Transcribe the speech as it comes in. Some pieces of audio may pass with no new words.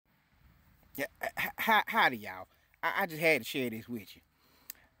Yeah, howdy, y'all. I just had to share this with you.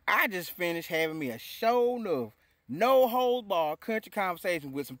 I just finished having me a show enough, no holds barred country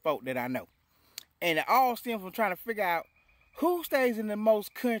conversation with some folk that I know. And it all stems from trying to figure out who stays in the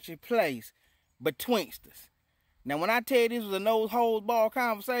most country place betweensters. Now, when I tell you this was a no holds barred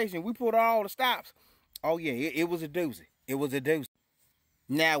conversation, we put all the stops. Oh, yeah, it was a doozy. It was a doozy.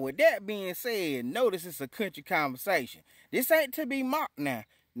 Now, with that being said, notice it's a country conversation. This ain't to be mocked now.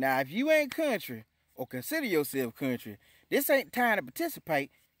 Now, if you ain't country, or consider yourself country, this ain't time to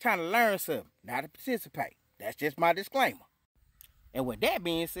participate, time to learn something, not to participate. That's just my disclaimer. And with that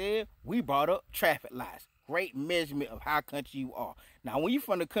being said, we brought up traffic lights. Great measurement of how country you are. Now, when you're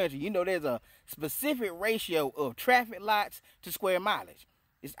from the country, you know there's a specific ratio of traffic lights to square mileage.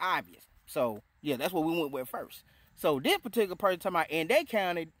 It's obvious. So, yeah, that's what we went with first. So this particular person talking about in their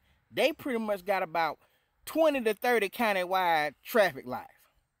county, they pretty much got about 20 to 30 county-wide traffic lights.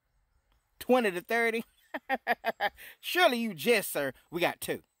 20 to 30? Surely you jest, sir. We got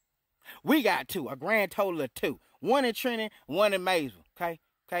two. We got two. A grand total of two. One in Trenton, one in Maysville. Okay?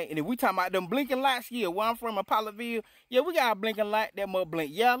 Okay? And if we talking about them blinking lights, yeah, where I'm from, Apolloville, yeah, we got a blinking light. That must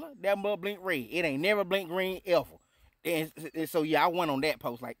blink yellow. That must blink red. It ain't never blink green ever. And so, yeah, I went on that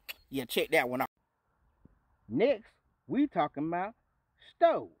post like, yeah, check that one out. Next, we talking about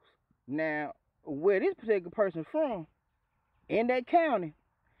stoves. Now, where this particular person from, in that county,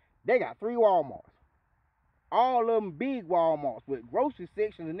 they got 3 Walmarts. All of them big Walmarts with grocery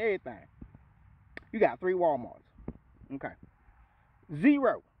sections and everything. You got 3 Walmarts. Okay.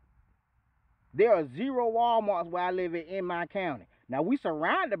 0. There are 0 Walmarts where I live in my county. Now, we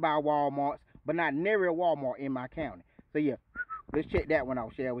surrounded by Walmarts, but not near a Walmart in my county. So, yeah, let's check that one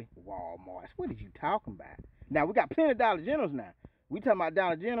out, shall we? Walmarts. What are you talking about? Now, we got plenty of Dollar Generals now. We talking about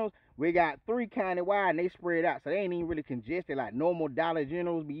Dollar Generals. We got 3 county-wide, and they spread out. So, they ain't even really congested like normal Dollar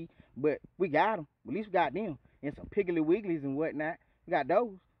Generals be. But we got them. At least we got them. And some Piggly Wigglies and whatnot. We got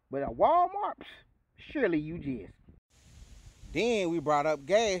those. But a Walmart, surely you just. Then we brought up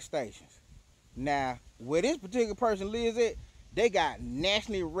gas stations. Now, where this particular person lives at, they got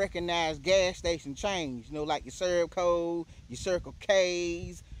nationally recognized gas station chains. You know, like your Servco, your Circle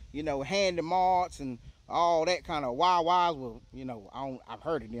K's, you know, Handy Marts, and all that kind of Wawa's. Well, you know, I've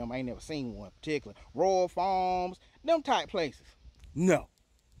heard of them. I ain't never seen one particular. Royal Farms, them type places. No,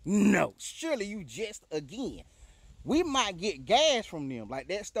 surely you just again. We might get gas from them. Like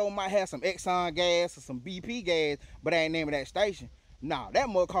that store might have some Exxon gas or some BP gas, but that ain't name of that station. Nah, that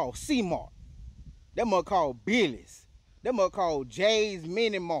must called C-Mart. That must called Billy's. That must called Jay's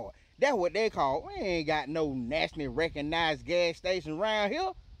Mini Mart. That's what they call. We ain't got no nationally recognized gas station around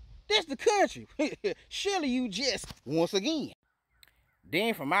here. That's the country. Surely you just, once again.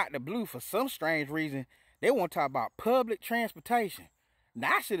 Then from out the blue, for some strange reason, they want to talk about public transportation.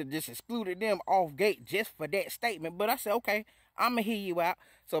 Now, I should have just excluded them off gate just for that statement. But I said, okay, I'm going to hear you out.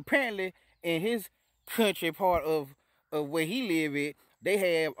 So apparently, in his country part of where he live at, they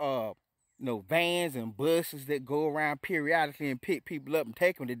have, you know, vans and buses that go around periodically and pick people up and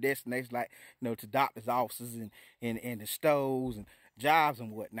take them to destinations like, you know, to doctor's offices and the stores and jobs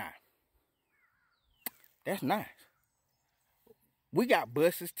and whatnot. That's nice. We got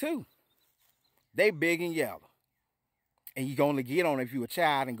buses too. They big and yellow. And you can only get on if you're a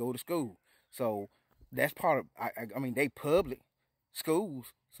child and go to school. So that's part of, I mean, they public schools.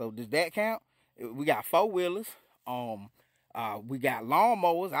 So does that count? We got 4-wheelers. We got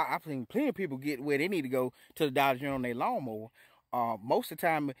lawnmowers. I've seen plenty of people get where they need to go to the Dollar General on their lawnmower. Most of the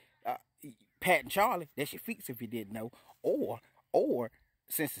time, Pat and Charlie, that's your feet if you didn't know. Or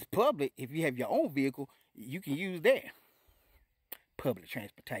since it's public, if you have your own vehicle, you can use that. Public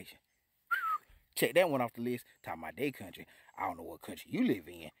transportation. Check that one off the list. Talking about their country. I don't know what country you live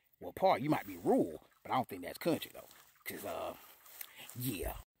in. What part? You might be rural, but I don't think that's country though. Cause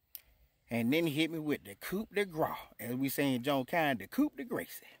yeah. And then he hit me with the coup de grace, as we say in Jones County, the coup de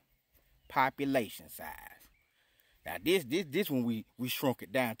grace. Population size. Now this one we shrunk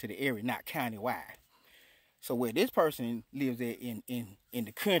it down to the area, not county-wide. So where this person lives at in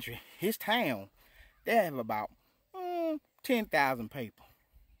the country, his town, they have about 10,000 people.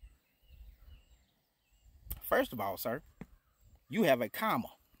 First of all, sir, you have a comma.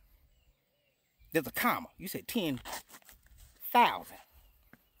 There's a comma. You said 10,000.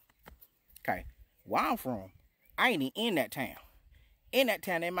 Okay. Where I'm from, I ain't even in that town. In that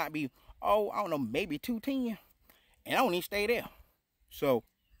town, there might be, I don't know, maybe 210. And I don't even stay there. So,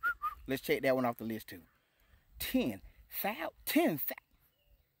 let's check that one off the list too. 10,000.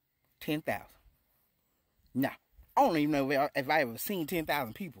 Now, I don't even know if I ever seen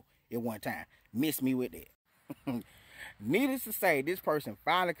 10,000 people at one time. Miss me with that. Needless to say, this person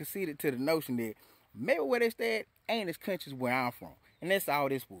finally conceded to the notion that maybe where they stayed ain't as country as where I'm from. And that's all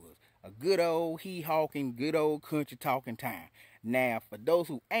this was. A good old hee-hawking, good old country talking time. Now, for those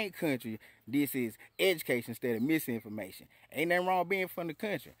who ain't country, this is education instead of misinformation. Ain't nothing wrong being from the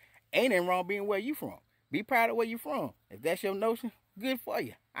country. Ain't nothing wrong being where you from. Be proud of where you from. If that's your notion, good for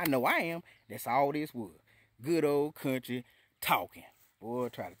you. I know I am. That's all this was. Good old country talking. Boy,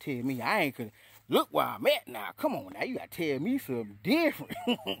 try to tell me I ain't could look where I'm at now. Come on now, you gotta tell me something different.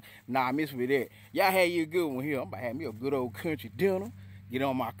 Nah, I miss with that. Y'all had you a good one here. I'm about to have me a good old country dinner. Get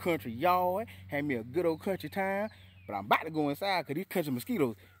on my country yard. Have me a good old country time. But I'm about to go inside because these country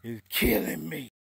mosquitoes is killing me.